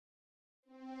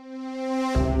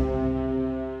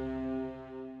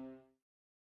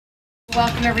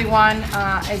Welcome everyone.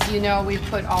 As you know, we've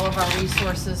put all of our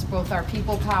resources, both our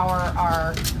people power,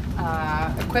 our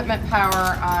equipment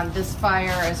power on this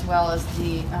fire, as well as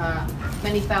the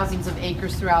many thousands of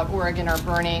acres throughout Oregon are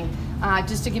burning.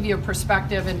 Just to give you a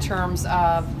perspective in terms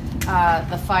of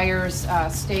the fires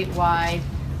statewide,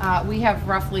 we have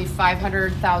roughly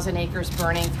 500,000 acres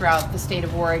burning throughout the state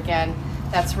of Oregon.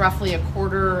 That's roughly a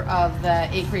quarter of the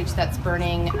acreage that's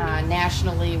burning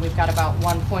nationally. We've got about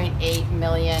 1.8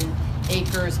 million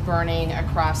acres burning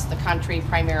across the country,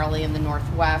 primarily in the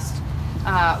Northwest.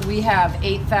 We have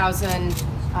 8,000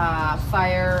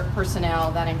 fire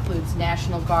personnel. That includes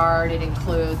National Guard, it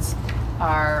includes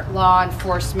our law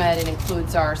enforcement, it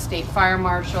includes our state fire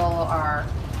marshal, our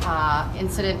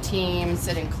incident teams,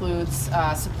 it includes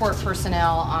support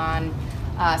personnel on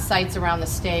sites around the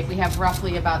state. We have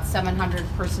roughly about 700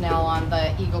 personnel on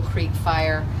the Eagle Creek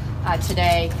fire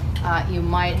today. You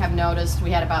might have noticed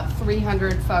we had about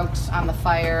 300 folks on the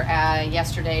fire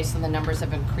yesterday, so the numbers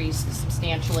have increased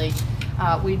substantially.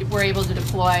 We were able to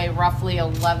deploy roughly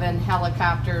 11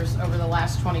 helicopters over the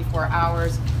last 24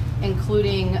 hours,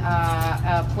 including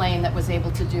a plane that was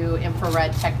able to do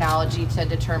infrared technology to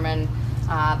determine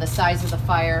the size of the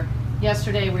fire.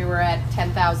 Yesterday we were at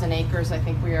 10,000 acres. I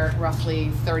think we are at roughly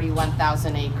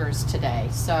 31,000 acres today.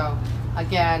 So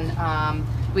again,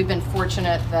 we've been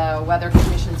fortunate. The weather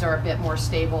conditions are a bit more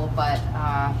stable, but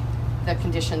the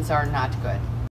conditions are not good.